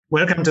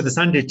Welcome to the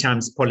Sunday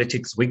Times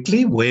Politics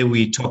Weekly, where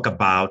we talk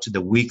about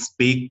the week's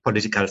big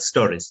political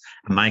stories.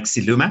 I'm Mike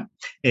Siluma.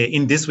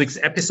 In this week's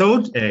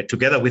episode,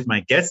 together with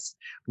my guests,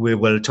 we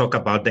will talk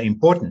about the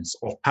importance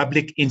of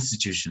public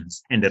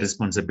institutions and the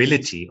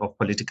responsibility of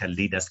political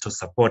leaders to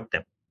support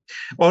them.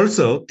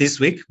 Also, this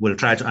week, we'll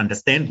try to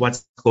understand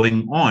what's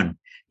going on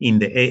in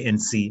the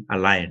ANC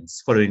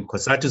alliance following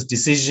COSATU's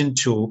decision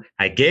to,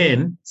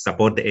 again,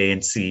 support the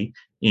ANC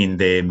in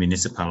the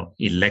municipal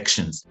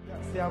elections.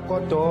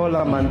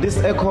 This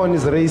aircon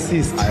is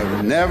racist.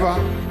 I've never,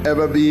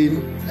 ever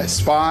been a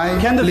spy.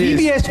 Can the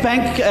VBS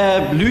Bank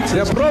loot?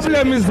 The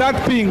problem is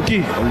that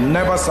Pinky. I'll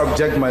never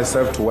subject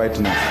myself to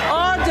whiteness.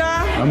 Order!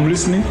 I'm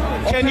listening.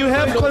 Can you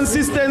have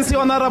consistency,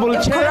 Honorable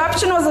Chair?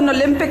 Corruption was an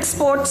Olympic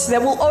sport. They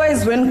will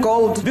always win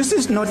gold. This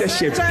is not a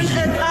shape. Sergeant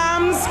at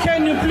Arms,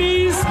 can you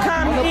please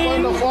come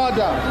in? Point of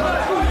order.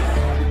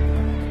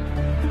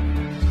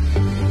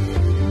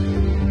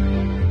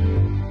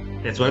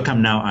 Let's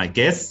welcome now our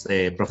guest,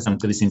 Professor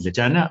Mcebisi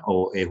Ndletshana,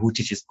 who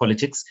teaches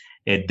politics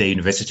at the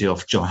University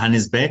of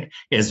Johannesburg,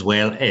 as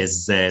well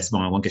as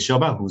Sibonga Wonke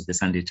Shoba, who's the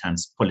Sunday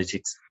Times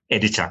politics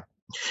editor.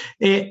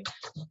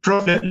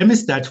 Prof, let me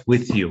start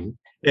with you.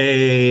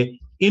 In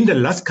the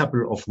last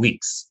couple of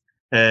weeks,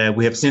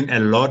 we have seen a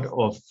lot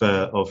of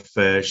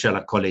shall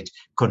I call it,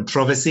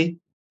 controversy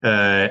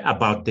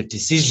about the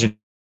decision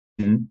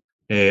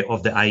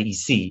of the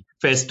IEC,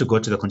 first to go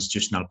to the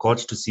Constitutional Court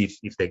to see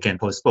if they can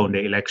postpone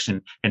the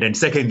election, and then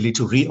secondly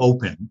to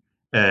reopen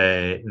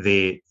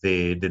the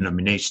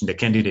nomination, the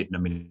candidate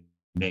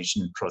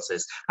nomination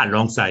process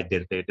alongside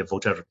the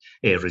voter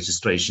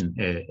registration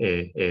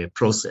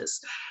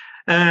process.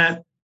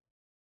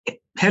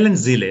 Helen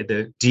Zille,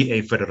 the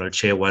DA federal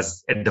chair,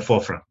 was at the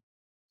forefront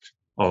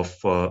of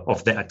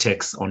the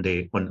attacks on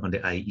the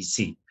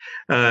IEC,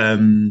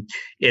 and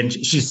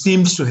she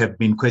seems to have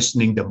been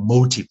questioning the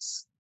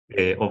motives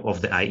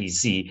of the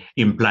IEC,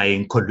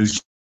 implying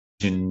collusion,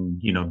 between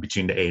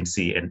the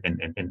ANC and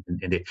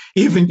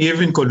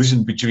even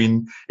collusion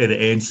between the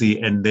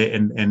ANC and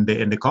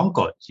the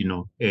Concord,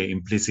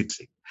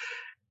 implicitly.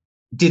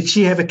 Did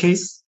she have a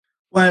case?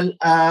 Well,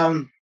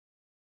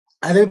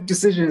 I think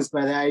decisions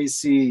by the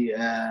IEC,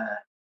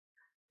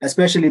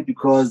 especially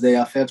because they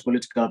affect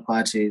political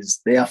parties,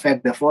 they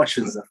affect the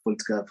fortunes of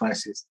political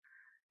parties,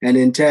 and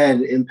in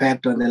turn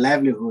impact on the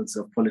livelihoods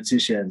of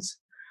politicians,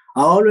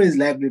 are always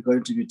likely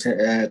going to be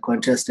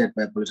contested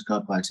by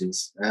political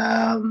parties,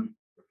 and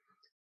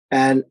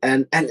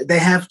they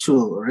have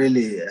to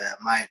really,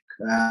 Mike.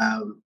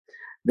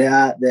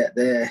 There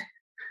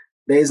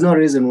is no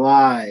reason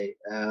why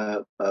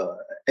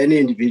any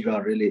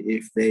individual, really,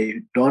 if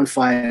they don't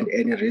find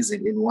any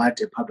reason in what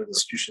a public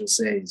institution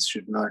says,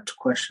 should not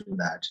question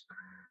that.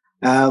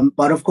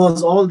 But of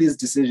course, all these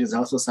decisions are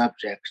also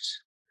subject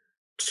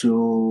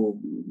to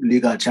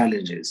legal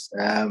challenges.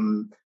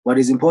 What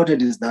is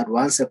important is that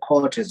once a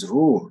court has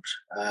ruled,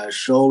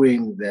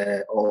 showing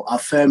or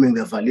affirming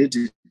the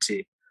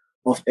validity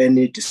of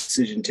any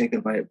decision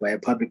taken by a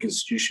public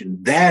institution,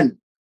 then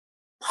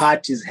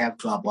parties have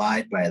to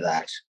abide by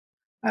that.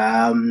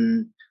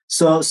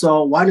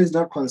 So one is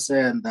not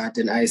concerned that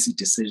an IEC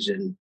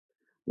decision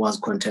was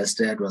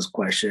contested, was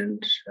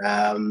questioned.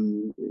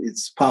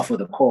 It's par for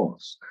the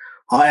course.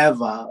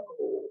 However,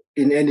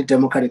 in any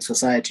democratic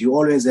society, you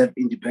always have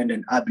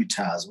independent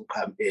arbiters who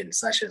come in,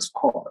 such as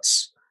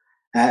courts.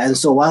 And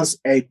so once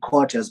a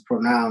court has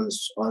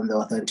pronounced on the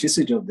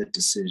authenticity of the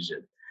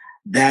decision,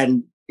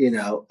 then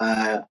you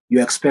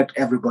expect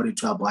everybody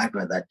to abide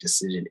by that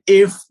decision.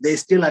 If they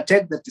still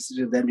attack that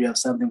decision, then you have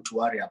something to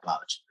worry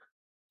about.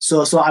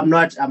 So I'm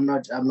not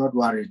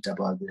worried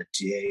about the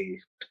TA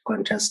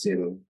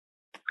contesting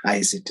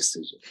IEC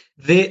decision.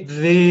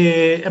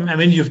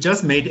 You've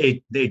just made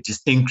a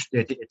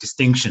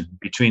distinction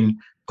between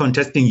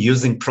contesting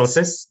using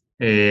process.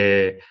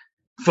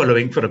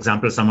 Following, for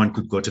example, someone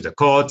could go to the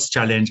courts,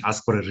 challenge,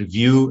 ask for a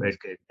review,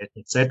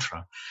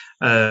 etc.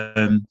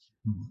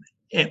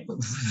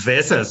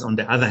 Versus, on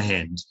the other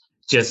hand,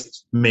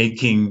 just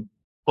making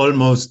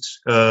almost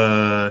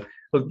going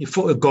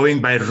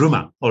by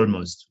rumor,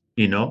 almost,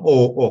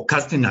 or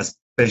casting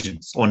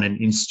aspersions on an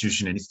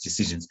institution and its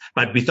decisions,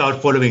 but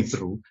without following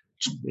through,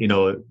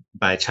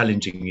 by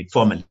challenging it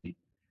formally.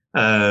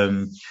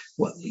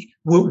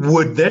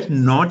 Would that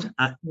not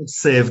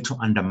serve to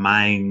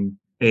undermine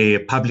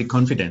public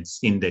confidence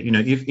in the,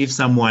 if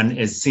someone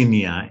as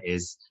senior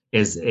as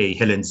a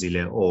Helen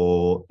Zille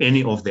or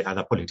any of the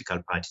other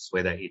political parties,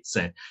 whether it's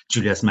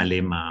Julius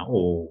Malema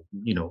or,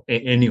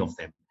 any of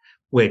them,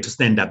 were to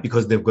stand up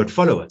because they've got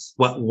followers?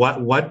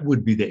 What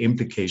would be the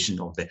implication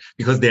of that?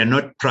 Because they are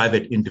not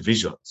private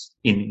individuals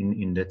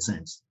in that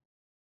sense.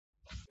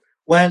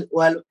 Well,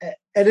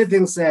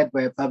 anything said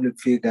by a public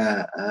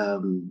figure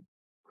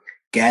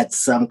gets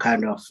some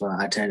kind of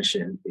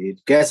attention.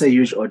 It gets a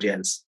huge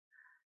audience.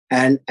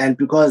 And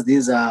because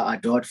these are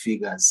adored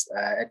figures,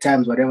 at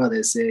times whatever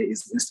they say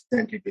is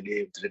instantly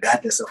believed,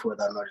 regardless of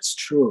whether or not it's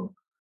true.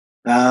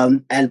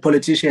 And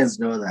politicians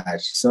know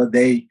that. So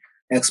they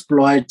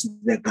exploit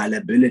the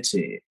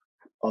gullibility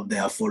of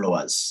their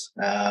followers.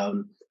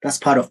 That's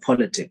part of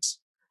politics.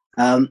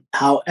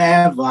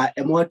 However,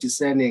 a more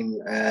discerning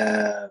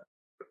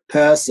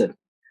person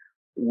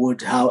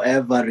would,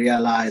 however,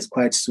 realize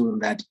quite soon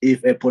that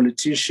if a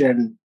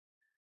politician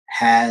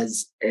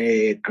has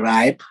a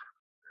gripe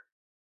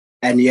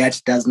and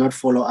yet does not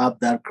follow up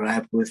that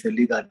gripe with a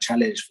legal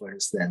challenge, for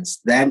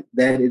instance, then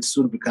it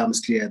soon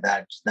becomes clear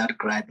that that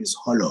gripe is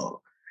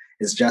hollow.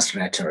 It's just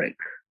rhetoric.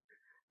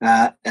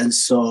 And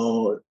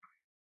so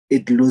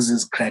it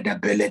loses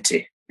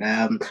credibility.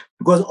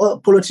 Because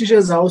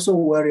politicians are also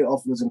wary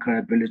of losing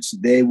credibility.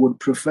 They would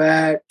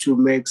prefer to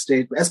make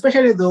statements,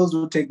 especially those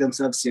who take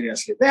themselves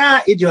seriously. There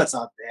are idiots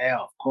out there,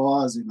 of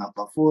course,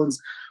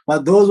 buffoons,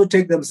 but those who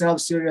take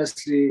themselves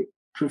seriously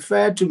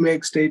prefer to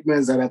make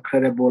statements that are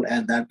credible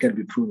and that can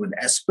be proven,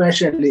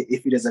 especially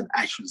if it is an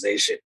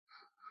accusation.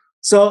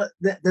 So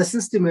the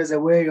system is a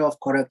way of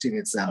correcting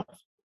itself.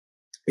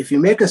 If you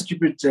make a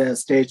stupid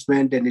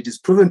statement and it is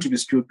proven to be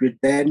stupid,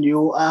 then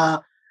you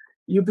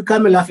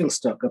become a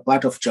laughingstock, a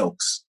part of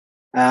jokes.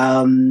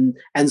 And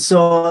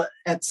so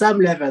at some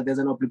level, there's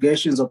an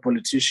obligation of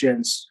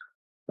politicians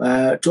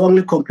to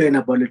only complain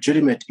about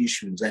legitimate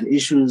issues and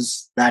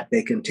issues that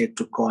they can take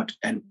to court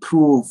and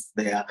prove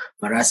their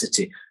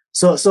veracity.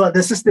 So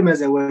the system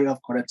is a way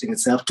of correcting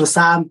itself to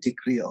some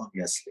degree,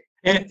 obviously.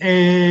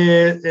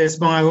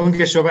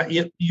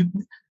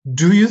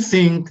 Do you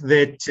think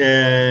that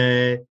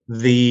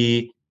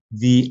the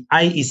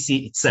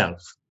IEC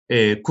itself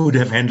could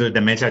have handled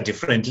the matter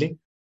differently?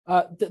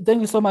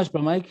 Thank you so much,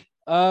 Mike.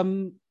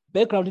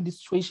 Background in this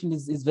situation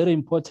is very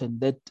important.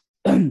 That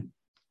the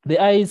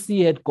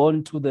IEC had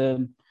gone to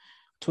the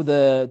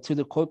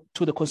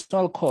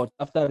Constitutional Court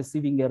after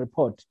receiving a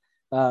report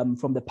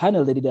from the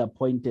panel that it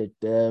appointed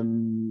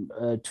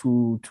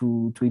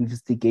to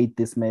investigate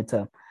this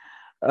matter,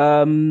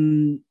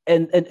 and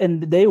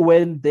they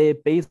went there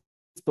based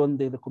on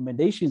the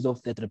recommendations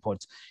of that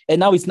report. And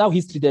now it's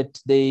history that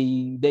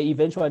they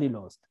eventually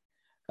lost.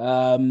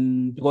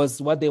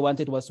 Because what they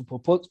wanted was to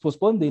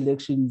postpone the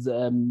elections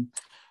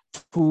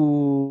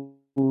to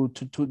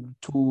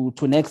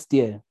next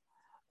year,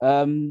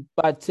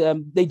 but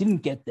they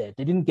didn't get that.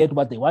 They didn't get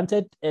what they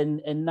wanted,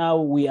 and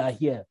now we are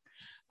here.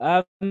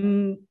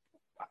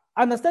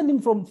 Understanding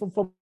from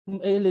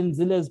Helen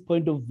Zille's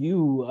point of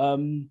view,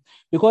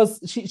 because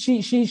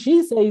she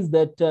says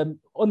that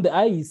on the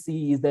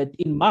IEC is that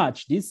in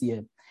March this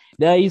year,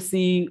 the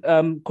IEC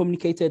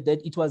communicated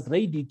that it was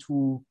ready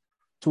to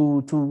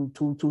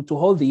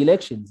hold the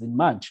elections in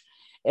March,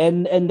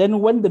 and then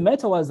when the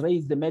matter was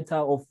raised, the matter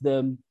of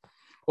the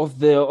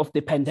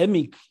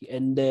pandemic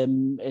and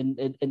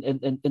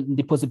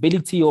the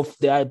possibility of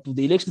the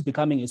elections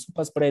becoming a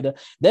super spreader,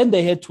 then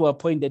they had to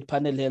appoint that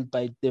panel held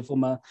by the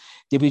former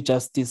Deputy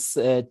Justice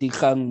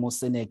Dikgang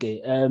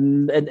Moseneke,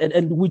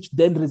 and which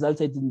then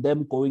resulted in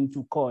them going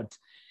to court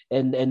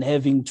and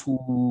having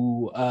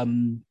to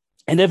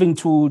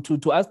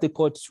ask the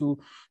court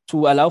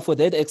to allow for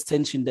that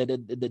extension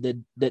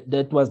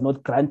that was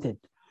not granted,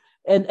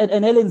 and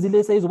Helen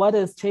Zille says what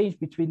has changed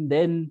between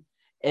then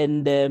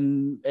and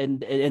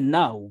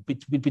now,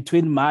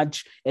 between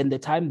March and the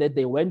time that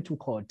they went to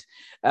court.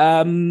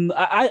 I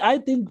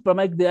think from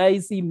the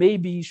IEC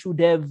maybe should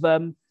have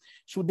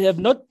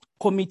not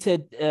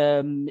committed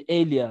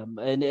earlier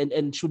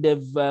and should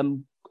have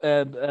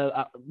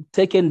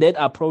taken that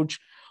approach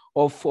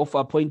of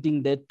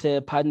appointing that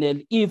panel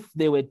if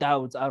there were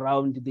doubts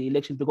around the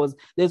election, because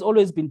there's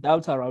always been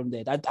doubts around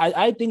that.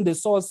 I think the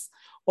source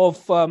of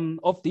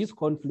this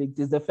conflict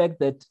is the fact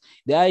that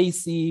the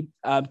IEC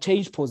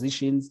changed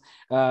positions.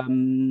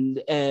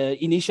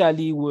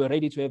 Initially, we were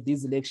ready to have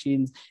these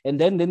elections, and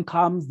then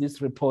comes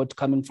this report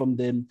coming from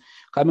the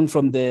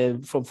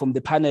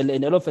panel,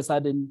 and all of a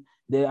sudden,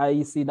 the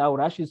IEC now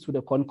rushes to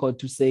the Concord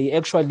to say,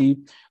 actually,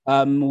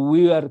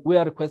 we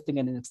are requesting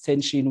an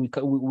extension.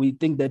 We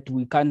think that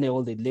we can't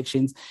hold the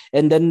elections,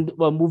 and then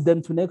move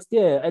them to next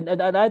year.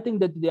 And I think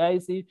that the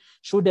IEC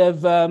should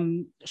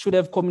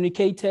have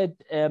communicated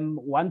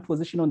one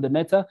position on the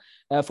matter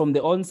from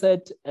the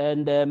onset,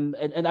 and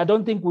I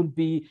don't think would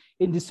be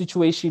in the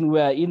situation we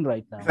are in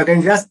right now. If I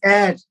can just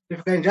add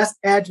to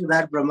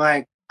that,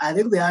 Bramike, I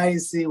think the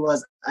IEC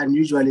was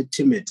unusually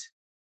timid.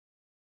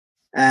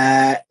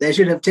 They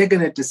should have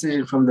taken a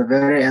decision from the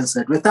very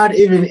onset without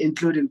even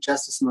including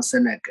Justice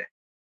Moseneke,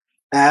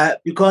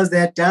 because they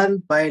had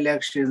done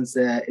by-elections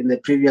in the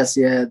previous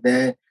year.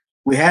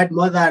 We had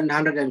more than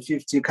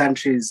 150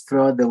 countries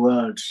throughout the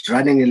world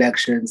running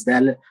elections. There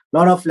are a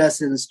lot of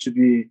lessons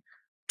to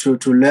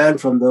learn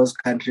from those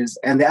countries,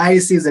 and the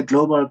IEC is a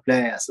global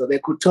player, so they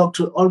could talk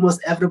to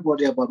almost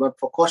everybody about what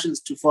precautions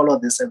to follow,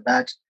 this and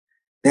that.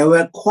 They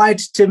were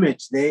quite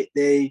timid.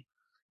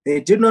 They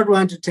did not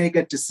want to take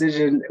a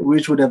decision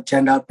which would have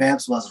turned out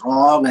perhaps was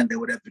wrong and they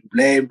would have been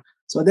blamed.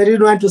 So they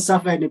didn't want to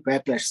suffer any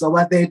backlash. So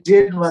what they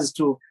did was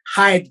to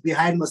hide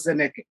behind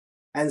Moseneke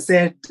and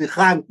said,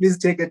 Dikgang, please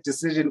take a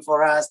decision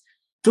for us,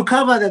 to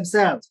cover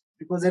themselves,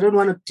 because they don't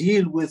want to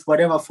deal with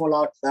whatever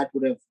fallout that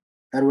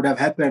would have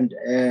happened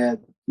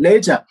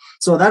later.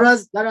 So that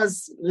was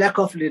lack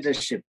of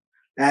leadership,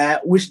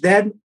 which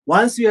then,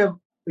 once you have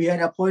we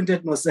had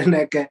appointed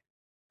Moseneke,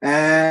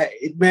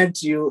 it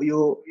meant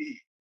you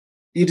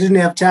didn't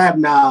have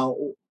time now.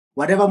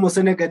 Whatever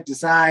Moseneke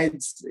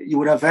decides, you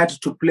would have had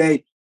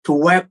to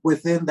work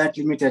within that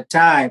limited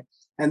time.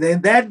 And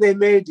then they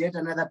made yet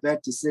another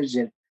bad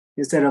decision.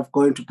 Instead of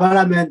going to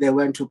parliament, they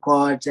went to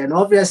court. And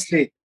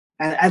obviously,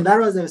 and that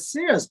was a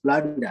serious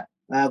blunder,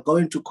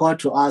 going to court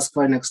to ask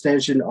for an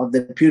extension of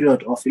the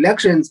period of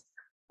elections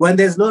when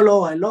there's no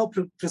law. A law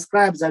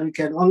prescribes that we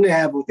can only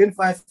have within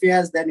 5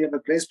 years, then you have a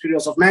grace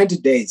period of 90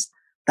 days.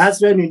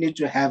 That's when you need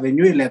to have a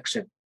new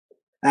election.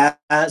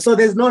 So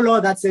there's no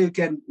law that says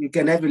you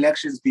can have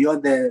elections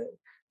beyond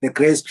the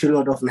grace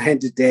period of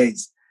 90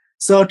 days.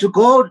 So to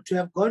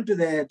have gone to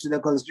the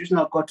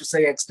Constitutional Court to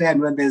say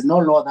extend when there's no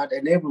law that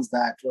enables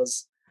that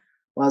was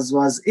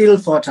ill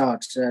thought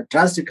out,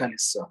 drastically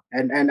so,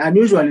 and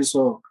unusually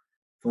so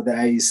for the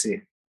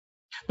IEC.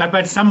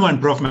 But someone,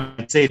 Prof,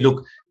 might say,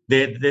 look,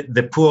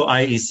 the poor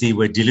IEC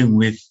were dealing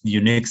with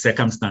unique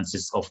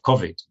circumstances of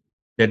COVID,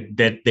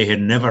 that they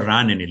had never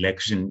run an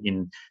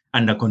election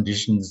under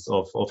conditions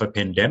of a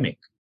pandemic.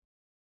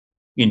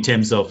 In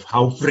terms of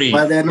how free,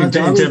 in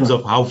terms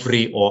of how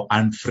free or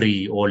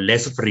unfree or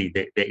less free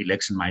the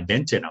election might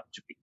then turn out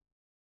to be.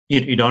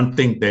 You don't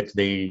think that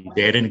they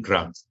had any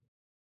grounds?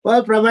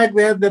 Well, Pramod,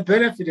 we have the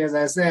benefit, as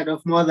I said,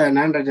 of more than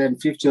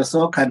 150 or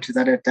so countries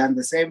that have done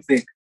the same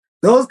thing.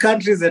 Those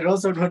countries had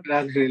also not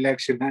run an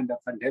election under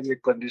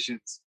pandemic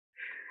conditions.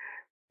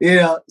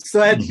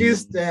 So at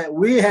least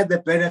we had the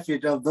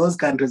benefit of those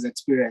countries'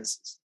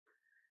 experiences.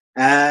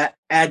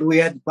 And we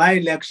had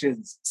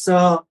by-elections.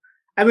 So,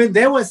 I mean,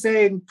 they were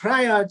saying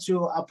prior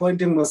to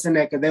appointing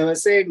Moseneke, they were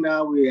saying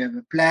now we have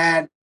a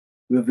plan.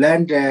 We've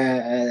learned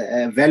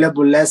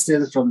valuable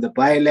lessons from the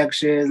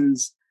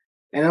by-elections.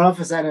 And all of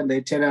a sudden they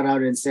turn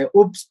around and say,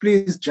 oops,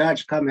 please,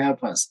 judge, come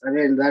help us. I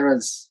mean, that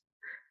was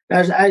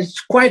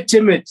quite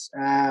timid.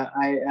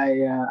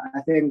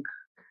 I think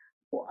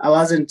I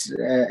wasn't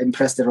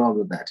impressed at all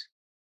with that.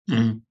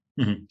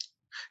 Mm-hmm. Mm-hmm.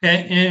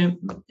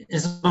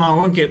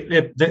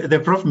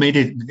 The Prof made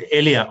it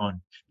earlier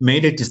on,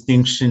 made a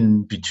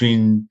distinction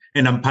between,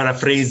 and I'm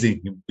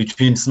paraphrasing,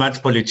 between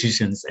smart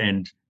politicians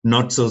and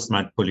not so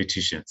smart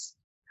politicians,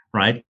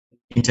 right?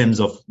 In terms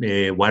of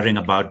worrying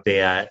about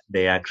their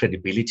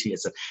credibility.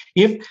 So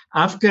if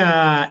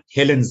after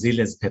Helen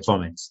Zille's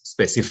performance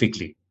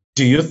specifically,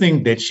 do you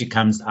think that she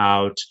comes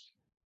out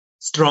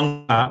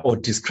stronger or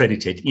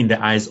discredited in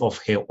the eyes of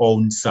her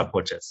own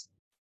supporters?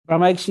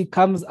 Pramod, she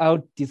comes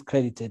out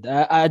discredited.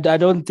 I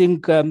don't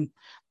think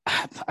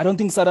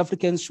South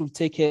Africans should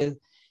take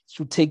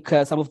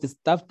some of the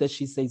stuff that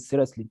she says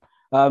seriously.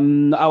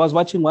 I was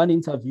watching one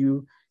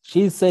interview.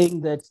 She's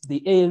saying that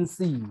the ANC,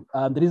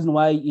 the reason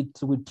why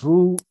it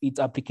withdrew its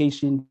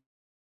application,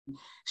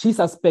 she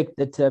suspects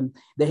that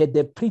they had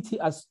a pretty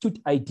astute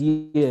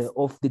idea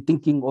of the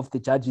thinking of the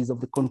judges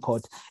of the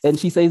ConCourt. And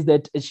she says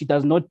that she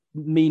does not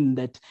mean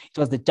that it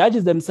was the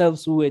judges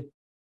themselves who were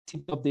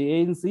tipped off the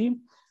ANC,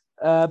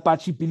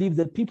 but she believes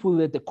that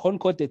people at the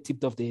ConCourt had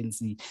tipped off the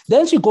ANC.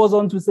 Then she goes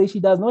on to say she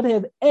does not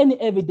have any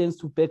evidence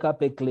to back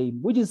up a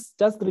claim, which is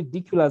just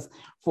ridiculous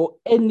for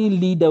any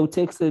leader who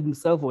takes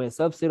himself or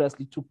herself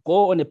seriously to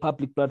go on a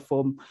public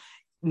platform,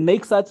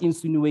 make such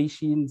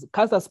insinuations,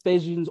 cast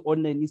aspersions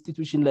on an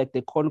institution like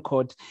the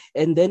ConCourt,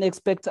 and then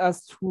expect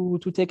us to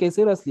take it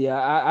seriously.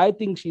 I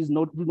think she's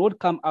will not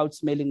come out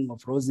smelling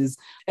of roses,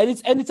 and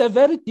it's a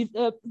very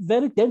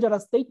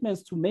dangerous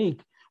statement to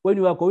make when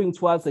you are going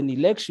towards an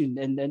election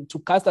and to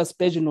cast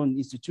aspersion on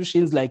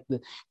institutions like the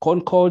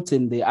ConCourt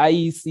and the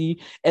IEC,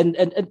 and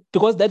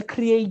because that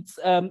creates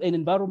an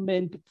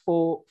environment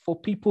for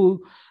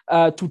people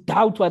to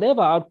doubt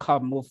whatever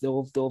outcome of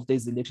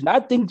this election.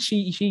 I think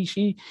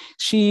she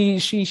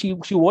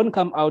won't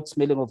come out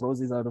smelling of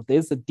roses out of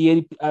this.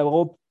 I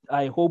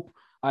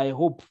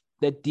hope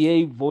that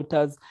DA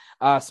voters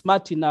are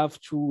smart enough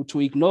to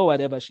ignore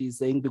whatever she's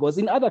saying, because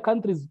in other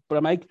countries,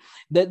 Pramod,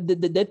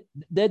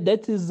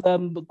 that is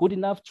good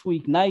enough to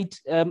ignite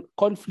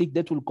conflict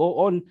that will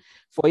go on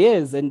for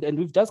years. And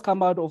we've just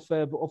come out of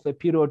a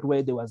period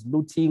where there was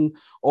looting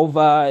over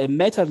a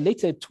matter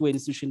related to an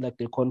institution like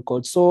the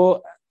ConCourt.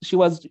 So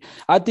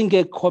I think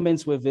her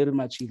comments were very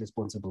much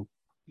irresponsible.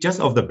 Just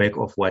off the back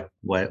of what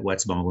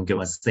Sibonga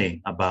was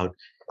saying about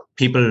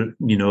people,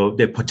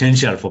 the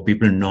potential for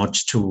people not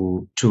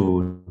to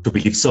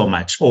believe so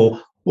much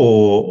or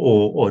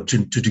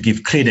to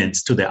give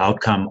credence to the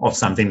outcome of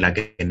something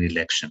like an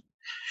election.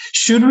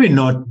 Should we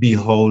not be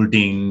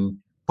holding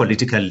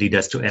political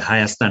leaders to a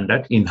higher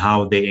standard in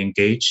how they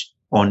engage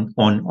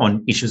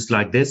on issues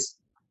like this?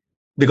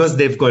 Because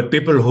they've got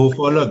people who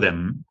follow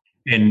them,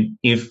 and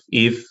which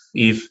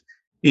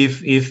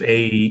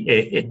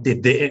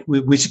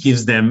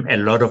gives them a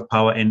lot of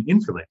power and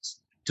influence.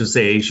 To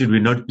say, should we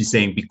not be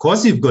saying,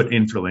 because you've got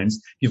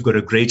influence, you've got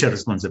a greater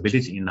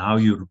responsibility in how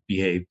you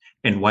behave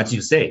and what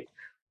you say?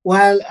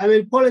 Well, I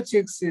mean,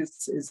 politics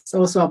is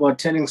also about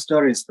telling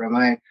stories,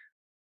 Pramod.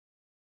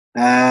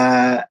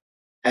 And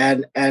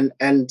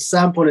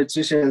some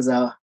politicians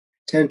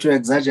tend to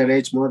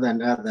exaggerate more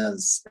than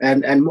others.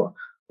 And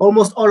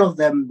almost all of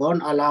them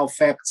don't allow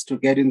facts to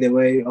get in the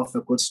way of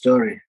a good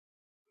story.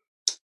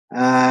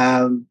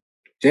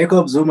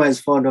 Jacob Zuma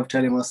is fond of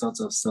telling all sorts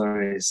of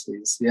stories.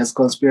 He has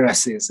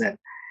conspiracies and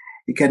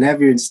he can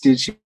have you in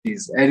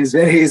stitches. And it's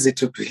very easy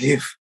to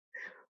believe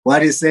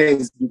what he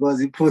says because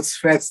he puts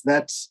facts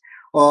that,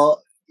 or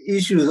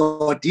issues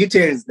or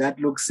details that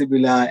look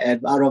similar,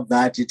 and out of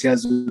that he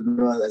tells you,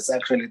 no, that's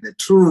actually the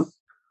truth.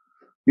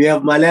 We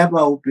have Malema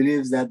who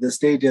believes that the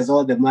state has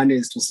all the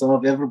money to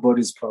solve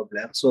everybody's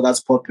problems. So that's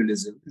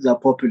populism. These are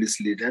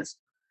populist leaders.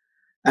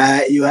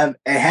 You have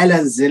a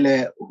Helen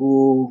Zille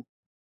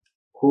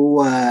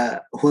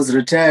who's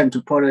returned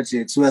to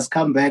politics, who has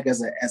come back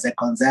as a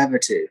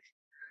conservative,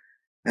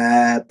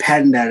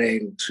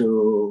 pandering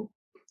to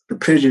the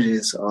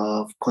prejudice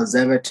of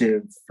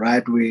conservative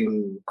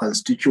right-wing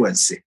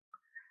constituency.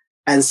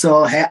 And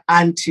so her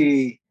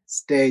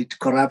anti-state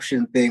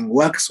corruption thing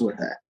works with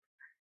her.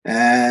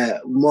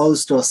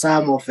 Most or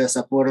some of her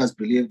supporters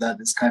believe that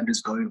this country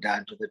is going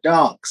down to the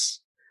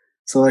dogs.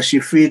 So she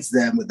feeds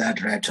them with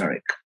that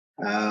rhetoric.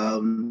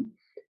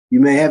 You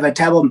may have a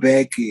Thabo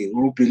Mbeki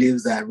who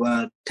believes that,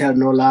 well, tell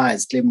no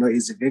lies, claim no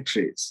easy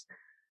victories.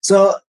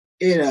 So,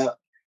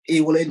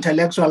 he will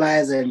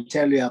intellectualize and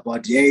tell you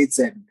about Yates,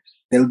 and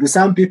there will be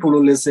some people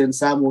who listen,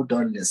 some who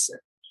don't listen.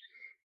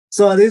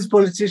 So these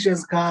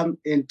politicians come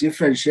in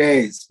different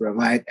shades,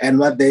 right? And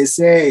what they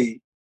say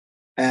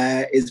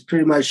is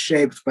pretty much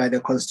shaped by the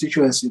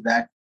constituency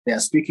that they are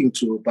speaking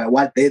to, by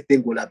what they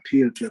think will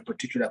appeal to a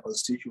particular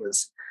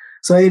constituency.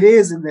 So it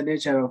is in the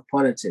nature of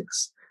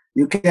politics.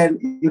 You can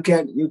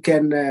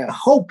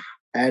hope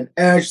and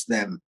urge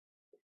them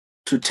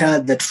to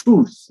tell the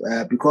truth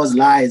because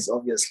lies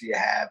obviously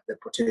have the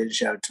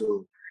potential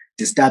to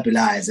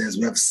destabilize, as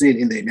we have seen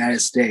in the United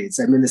States.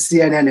 I mean, the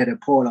CNN had a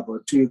poll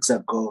about 2 weeks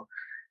ago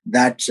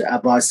that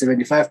about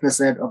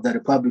 75% of the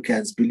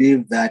Republicans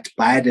believe that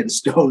Biden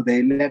stole the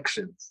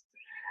elections.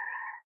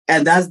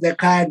 And that's the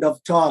kind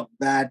of talk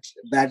that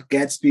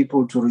gets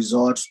people to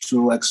resort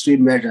to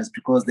extreme measures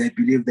because they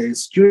believe the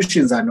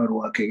institutions are not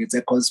working. It's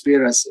a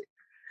conspiracy.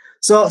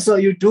 So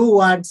you do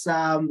want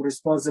some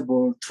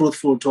responsible,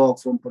 truthful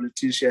talk from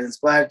politicians,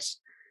 but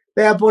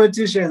they are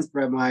politicians,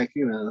 Mike,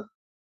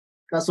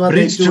 That's what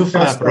Reach they do. Too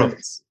far, bro.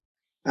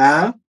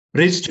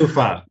 Reach too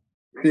far.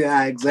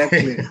 Yeah,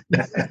 exactly.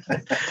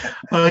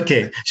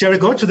 Okay. Shall we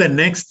go to the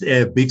next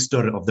big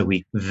story of the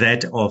week,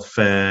 that of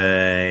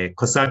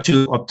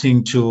COSATU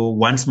opting to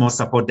once more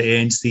support the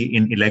ANC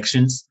in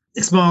elections?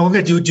 Ismail,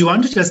 do you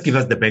want to just give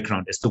us the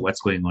background as to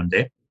what's going on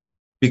there?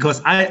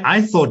 Because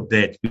I thought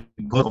that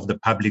because of the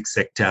public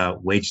sector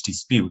wage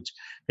dispute,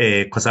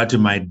 COSATU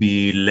might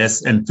be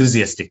less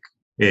enthusiastic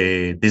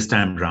this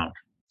time around.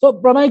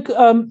 So, Mike,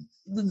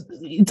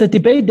 it's a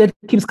debate that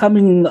keeps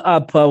coming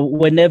up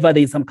whenever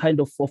there's some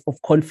kind of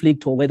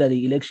conflict or whether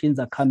the elections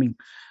are coming.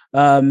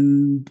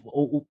 The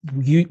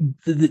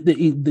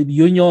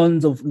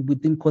unions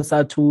within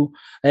COSATU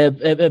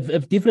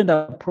have different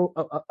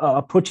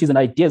approaches and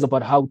ideas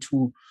about how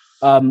to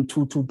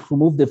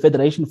move the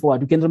federation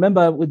forward. You can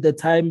remember with the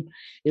time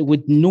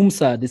with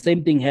NUMSA, the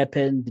same thing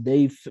happened.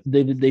 They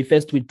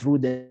first withdrew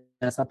their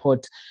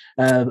support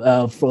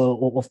of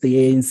the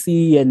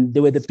ANC, and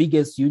they were the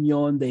biggest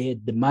union. They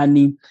had the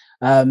money,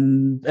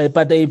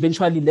 but they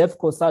eventually left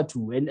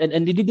COSATU. And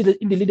in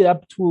the lead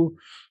up to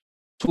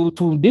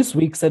this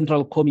week's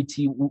Central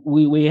Committee,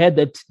 we heard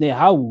that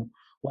Nehawu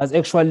was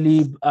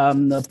actually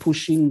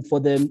pushing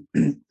for them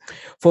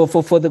for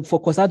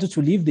COSATU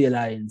to leave the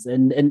alliance,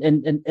 and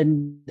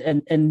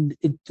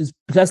it is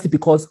precisely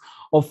because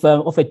of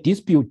a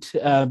dispute,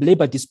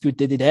 labor dispute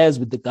that it has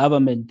with the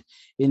government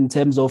in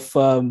terms of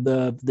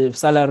the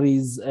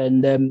salaries,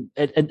 and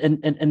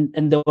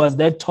there was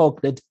that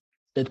talk that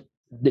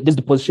there's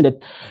the position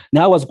that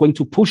now was going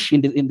to push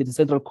in the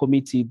Central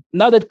Committee.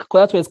 Now that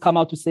COSATU has come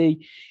out to say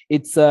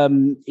it's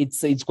going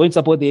to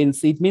support the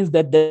ANC, it means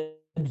that the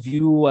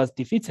view was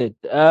defeated.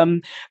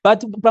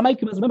 But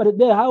Mike, you must remember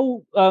that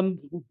how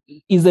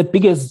is the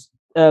biggest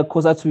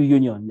COSATU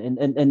union,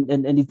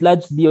 and it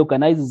largely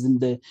organizes in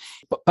the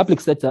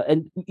public sector,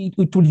 and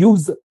it will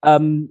use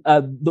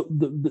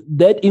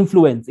that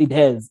influence it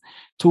has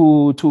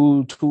to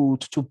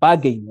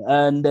bargain.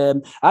 And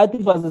I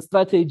think it was a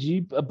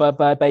strategy by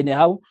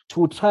Nehawu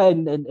to try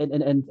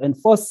and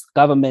force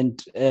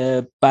government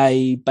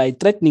by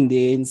threatening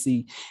the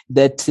ANC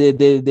that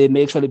they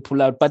may actually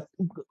pull out. But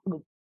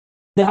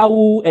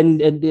Nehawu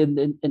and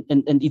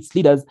its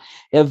leaders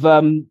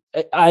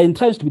are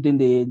entrenched within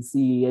the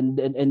ANC,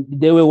 and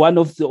they were one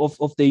of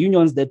the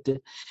unions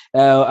that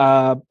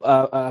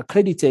are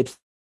credited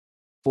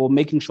for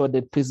making sure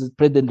that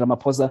President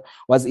Ramaphosa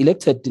was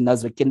elected in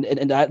Nasrec,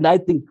 and I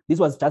think this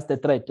was just a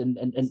threat, and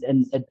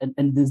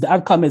the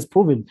outcome has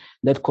proven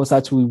that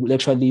COSATU will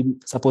actually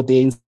support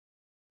the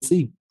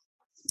ANC.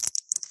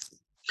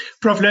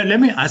 Prof, let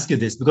me ask you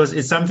this, because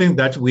it's something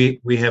that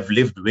we have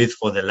lived with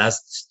for the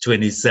last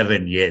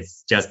 27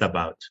 years, just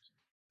about.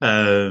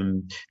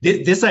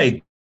 This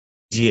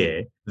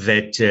idea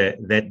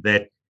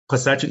that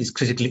COSATU is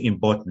critically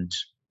important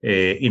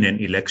in an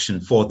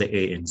election for the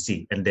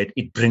ANC, and that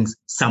it brings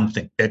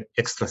something, that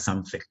extra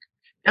something.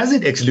 Does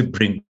it actually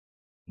bring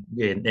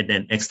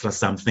an extra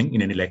something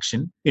in an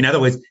election? In other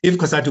words, if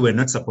COSATU were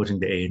not supporting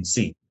the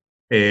ANC,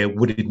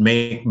 would it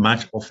make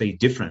much of a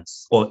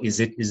difference? Or is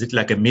it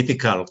like a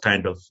mythical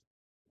kind of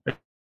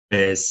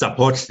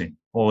support thing?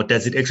 Or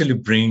does it actually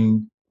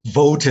bring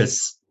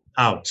voters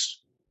out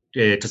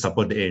to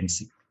support the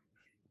ANC?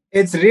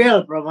 It's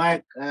real, Bro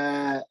Mike.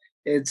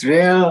 It's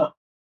real,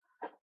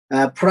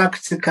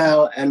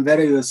 practical, and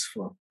very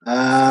useful.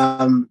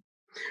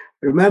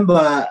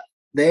 Remember,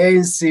 the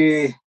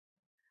ANC,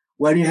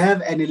 when you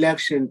have an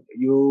election,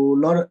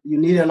 you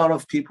need a lot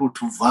of people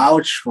to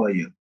vouch for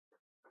you,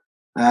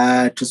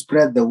 to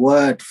spread the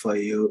word for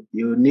you.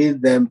 You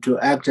need them to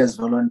act as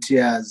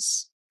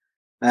volunteers.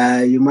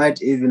 You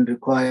might even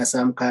require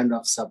some kind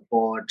of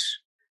support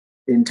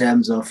in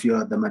terms of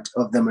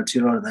the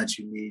material that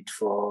you need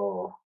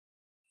for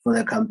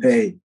the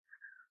campaign.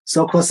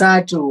 So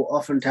COSATU,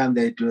 oftentimes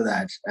they do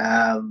that.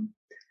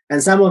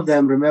 And some of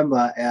them,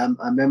 remember,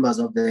 are members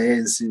of the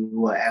ANC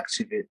who are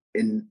active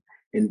in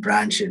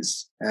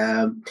branches.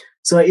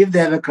 So if they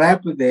have a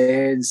gripe with the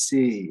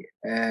ANC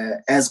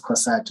as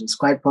COSATU, it's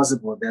quite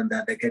possible then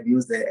that they can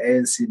use the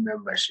ANC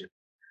membership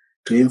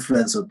to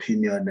influence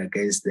opinion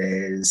against the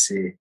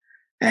ANC.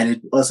 And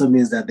it also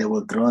means that they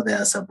will draw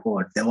their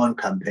support. They won't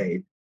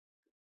campaign.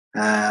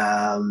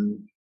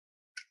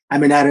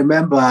 I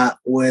remember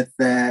with,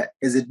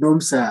 is it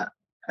NUMSA,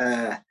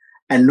 and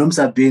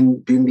NUMSA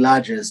being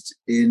largest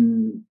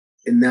in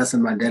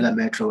Nelson Mandela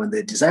Metro, when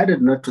they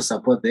decided not to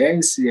support the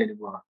ANC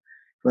anymore.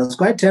 It was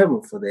quite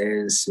terrible for the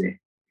ANC.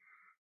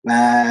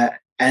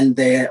 And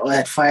they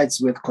had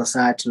fights with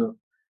COSATU.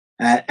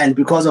 And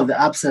because of the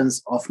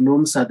absence of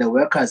NUMSA, the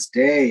Workers'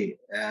 Day,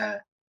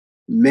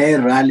 May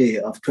rally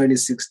of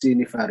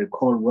 2016, if I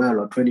recall well,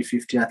 or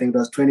 2015, I think it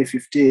was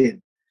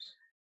 2015,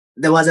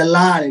 there was a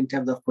lull in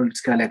terms of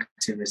political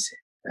activity.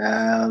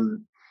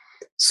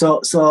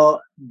 So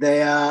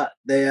their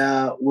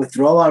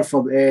withdrawal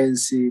from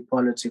ANC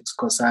politics,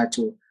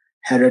 COSATU,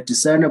 had a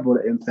discernible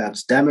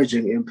impact,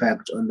 damaging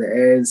impact on the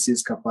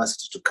ANC's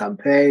capacity to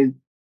campaign,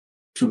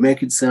 to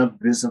make itself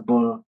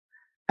visible.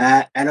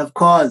 And of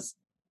course,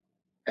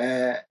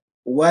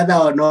 whether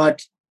or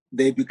not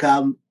they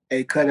become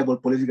a credible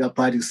political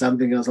party is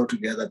something else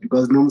altogether,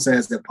 because NUMSA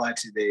as the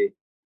party, they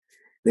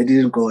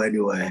didn't go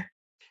anywhere.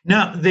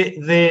 Now,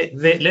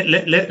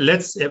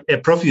 let's,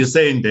 Prof, you're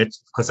saying that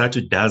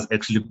COSATU does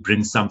actually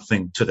bring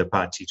something to the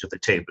party, to the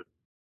table,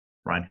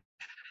 right?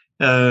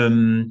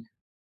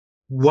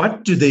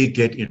 What do they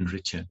get in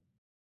return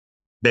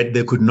that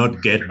they could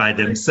not get by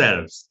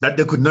themselves,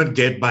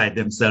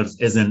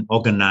 as an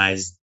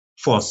organized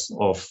force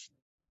of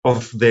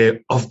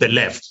the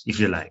left, if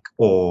you like,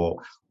 or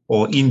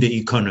in the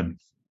economy?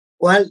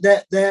 Well,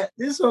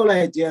 this whole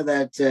idea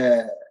that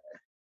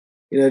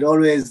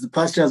the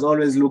pastures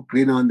always look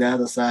green on the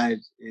other side.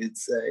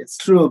 It's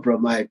true, Bro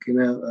Mike.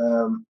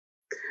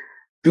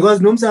 Because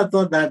NUMSA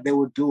thought that they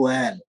would do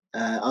well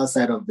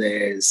outside of the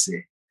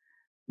ANC.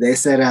 They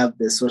set up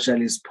the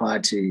Socialist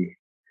Party.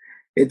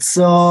 It's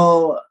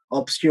so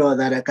obscure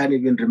that I can't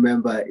even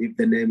remember if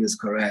the name is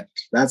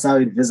correct. That's how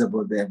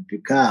invisible they've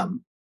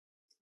become.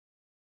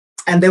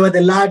 And they were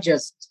the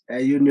largest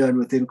union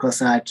within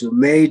COSATU,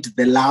 made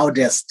the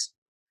loudest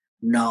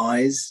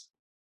noise.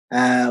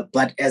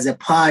 But as a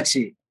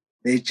party,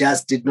 they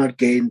just did not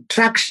gain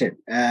traction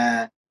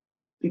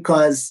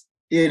because,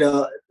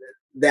 the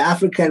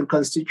African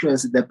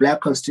constituency, the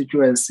Black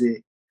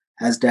constituency,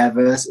 has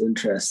diverse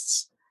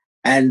interests.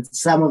 And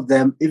some of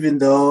them, even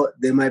though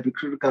they might be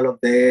critical of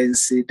the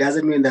ANC,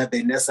 doesn't mean that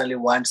they necessarily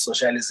want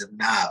socialism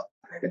now.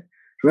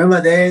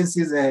 Remember, the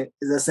ANC is a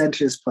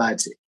centrist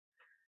party.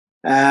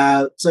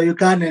 So you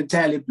can't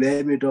entirely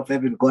blame it of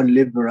having gone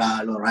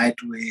liberal or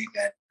right-wing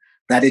and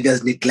that it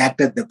has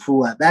neglected the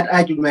poor. That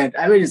argument,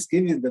 it's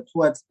giving the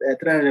poor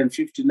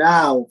 350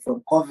 now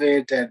from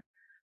COVID and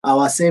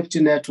our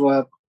safety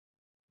network,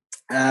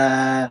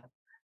 grants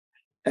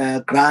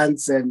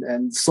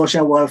and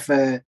social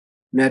welfare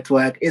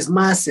network is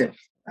massive.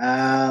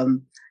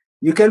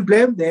 You can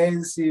blame the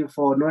ANC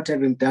for not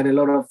having done a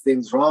lot of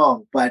things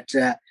wrong, but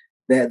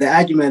the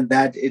argument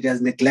that it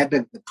has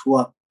neglected the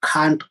poor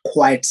can't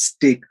quite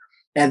stick.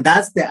 And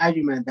that's the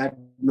argument that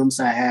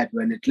NUMSA had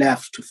when it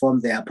left to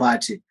form their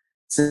party,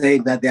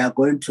 saying that they are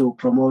going to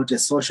promote a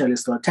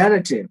socialist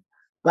alternative.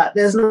 But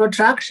there's no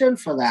traction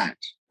for that.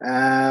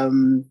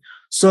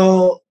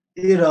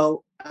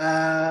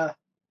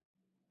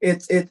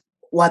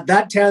 What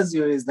that tells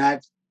you is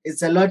that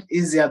it's a lot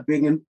easier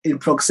being in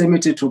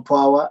proximity to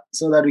power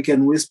so that we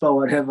can whisper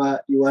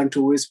whatever you want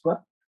to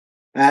whisper.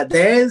 The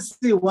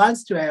ANC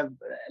wants to have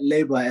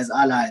Labour as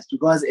allies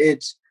because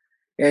it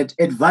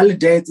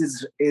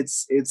validates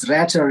its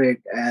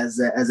rhetoric as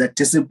a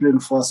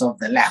disciplined force of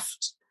the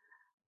left,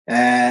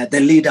 the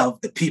leader of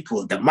the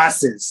people, the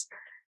masses.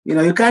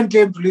 You can't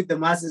claim to lead the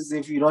masses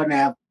if you don't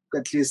have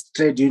at least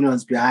trade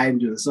unions behind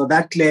you. So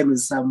that claim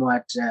is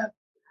somewhat,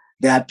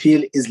 the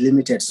appeal is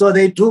limited. So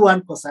they do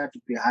want COSATU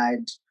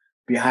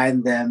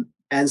behind them,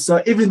 And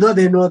so even though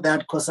they know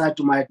that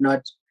COSATU might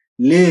not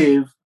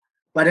leave,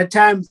 but at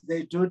times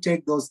they do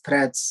take those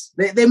threats.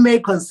 They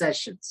make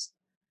concessions.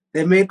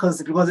 They make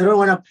concessions because they don't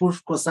want to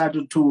push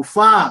COSATU too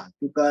far,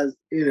 because,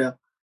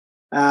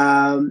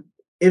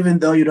 even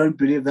though you don't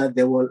believe that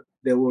they will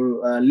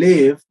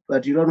leave,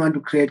 but you don't want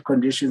to create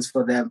conditions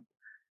for them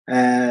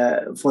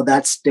for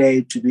that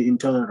stay to be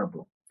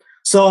intolerable.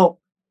 So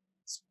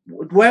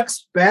it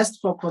works best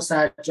for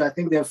COSATU. I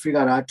think they've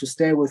figured out to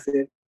stay with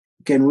it.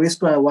 You can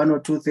whisper one or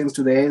two things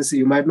to the ANC.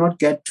 You might not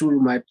get two, you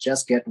might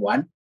just get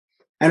one.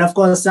 And of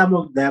course, some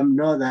of them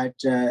know that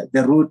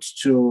the route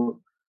to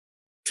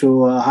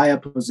higher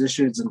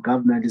positions in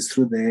government is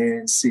through the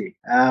ANC.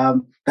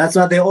 That's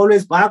why they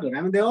always bargain.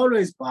 I mean, they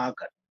always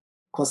bargain.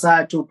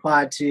 COSATU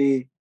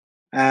party,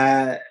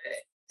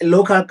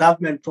 local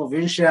government,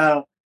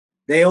 provincial,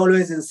 they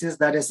always insist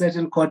that a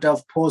certain quota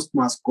of post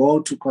must go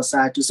to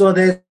COSATU. So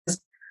there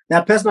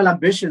are personal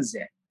ambitions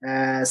there,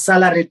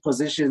 salaried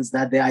positions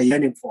that they are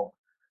yearning for.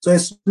 So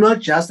it's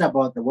not just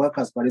about the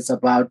workers, but it's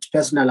about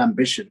personal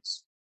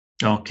ambitions.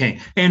 Okay.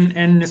 And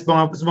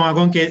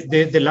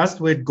Sibonga, the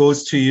last word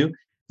goes to you.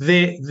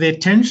 The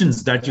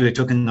tensions that you were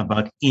talking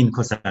about in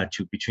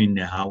COSATU between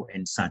Nehawu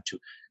and SATU,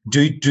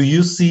 do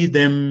you see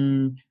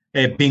them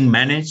being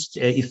managed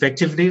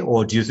effectively,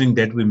 or do you think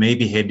that we may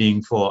be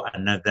heading for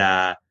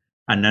another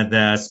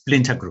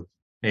splinter group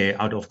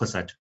out of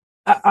COSATU?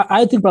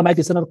 I think the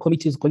National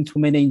Committee is going to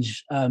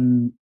manage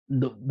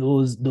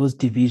those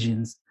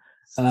divisions.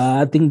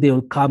 I think they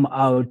will come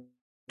out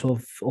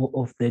of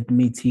that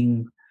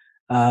meeting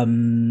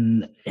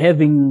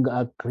having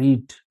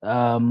agreed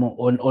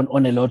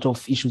on a lot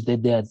of issues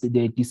that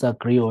they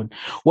disagree on.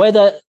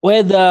 Whether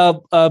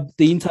the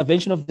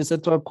intervention of the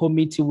Central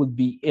Committee would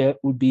be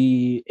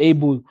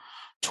able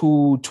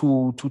to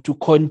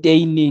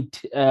contain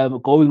it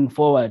going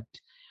forward,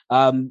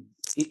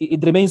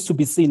 it remains to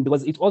be seen,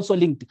 because it's also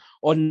linked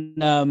on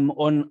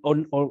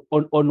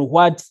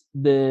what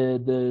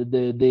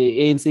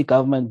the ANC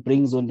government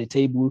brings on the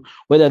table,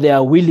 whether they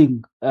are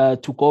willing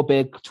to go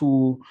back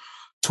to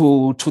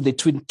the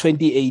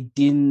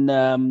 2018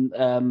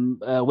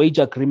 wage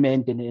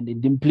agreement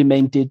and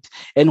implement it,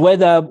 and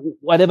whether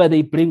whatever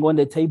they bring on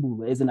the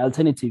table as an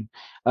alternative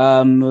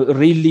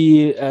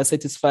really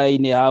satisfy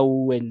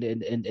Nehawu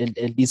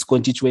and these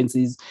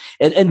constituencies,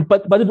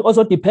 but it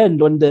also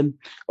depends on the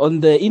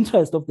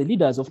interest of the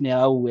leaders of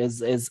Nehawu,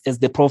 as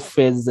the prof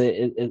has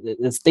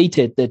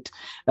stated, that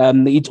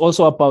it's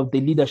also about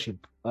the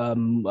leadership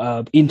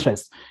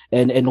interest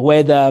and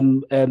whether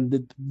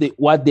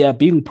what they are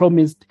being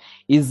promised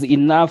is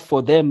enough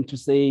for them to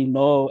say,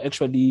 no,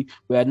 actually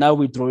we are now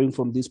withdrawing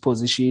from this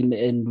position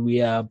and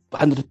we are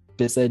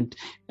 100%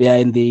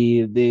 behind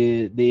the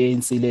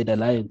ANC-led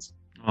alliance.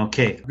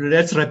 Okay,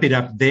 let's wrap it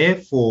up there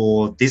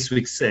for this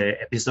week's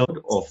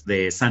episode of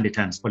the Sunday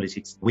Times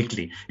Politics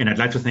Weekly. And I'd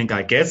like to thank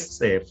our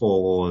guests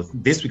for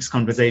this week's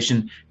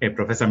conversation,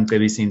 Professor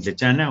Mcebisi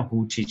Ndletshana,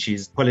 who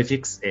teaches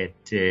politics at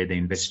the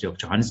University of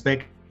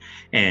Johannesburg,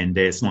 and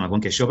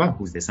Sibonga Shoba,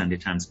 who's the Sunday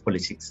Times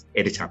Politics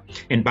editor.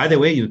 And by the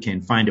way, you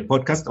can find a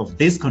podcast of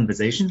this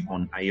conversation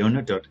on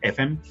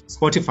iona.fm,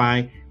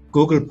 Spotify,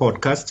 Google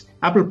Podcast,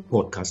 Apple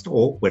Podcast,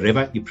 or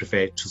wherever you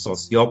prefer to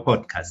source your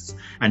podcasts.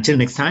 Until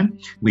next time,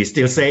 we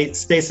still say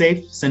stay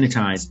safe,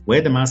 sanitize, wear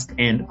the mask,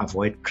 and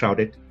avoid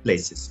crowded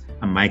places.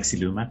 I'm Mike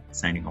Siluma,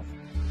 signing off.